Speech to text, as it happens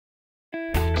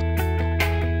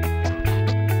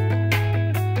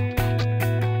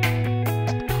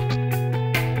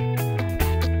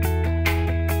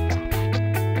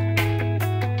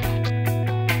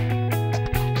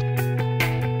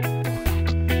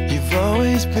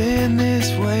always been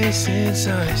this way since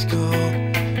high school.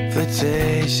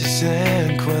 Flirtatious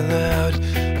and quite loud.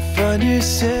 I find your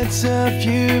sense of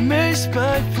humor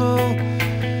spiteful.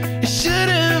 It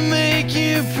shouldn't make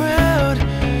you proud.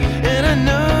 And I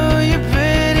know your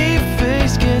pretty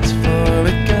face gets full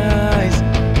with guys,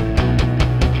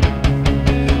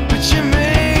 but your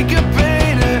makeup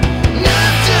ain't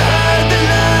enough to hide the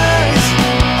lies.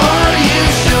 Are you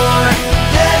sure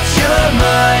that you're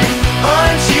mine?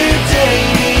 Aren't you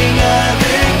dating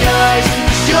other guys?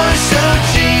 'Cause you're so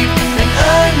cheap and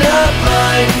I'm not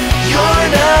blind. You're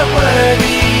not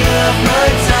worthy of my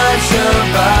time.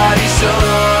 Somebody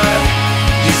sore.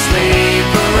 You sleep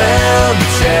around the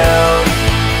town,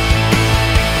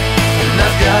 and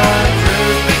I've got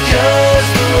proof because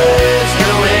the word's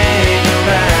going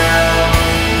around.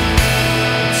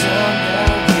 Don't know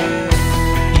yet.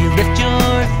 You left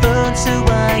your phone, so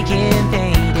I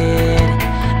invaded.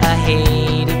 I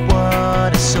hated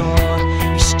what I saw.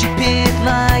 Your stupid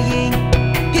lying.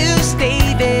 Who's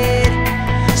David?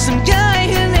 Some guy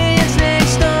who lives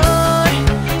next door.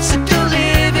 So go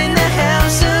live in the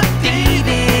house of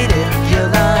David if you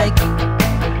like,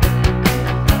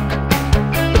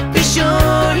 but be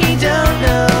sure he don't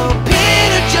know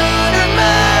Peter, John, or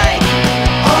Mike.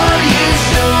 Are you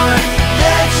sure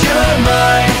that you're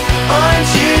mine? Aren't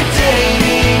you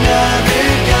dating other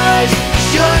guys? 'Cause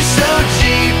you're so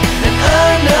cheap and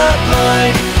I'm not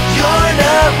blind. You're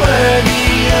not worthy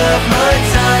of my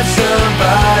time.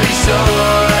 Somebody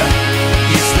sore.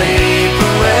 You sleep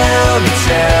around the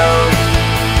town,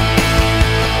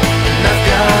 and I've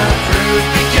got proof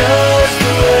because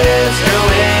the word's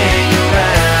going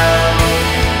around.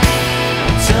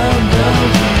 Don't know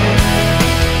yet.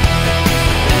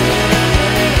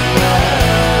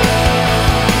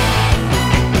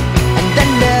 And I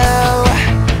know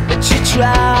that you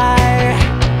try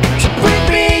to break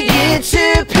me into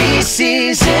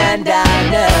pieces, and I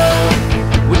know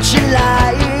what you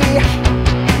like.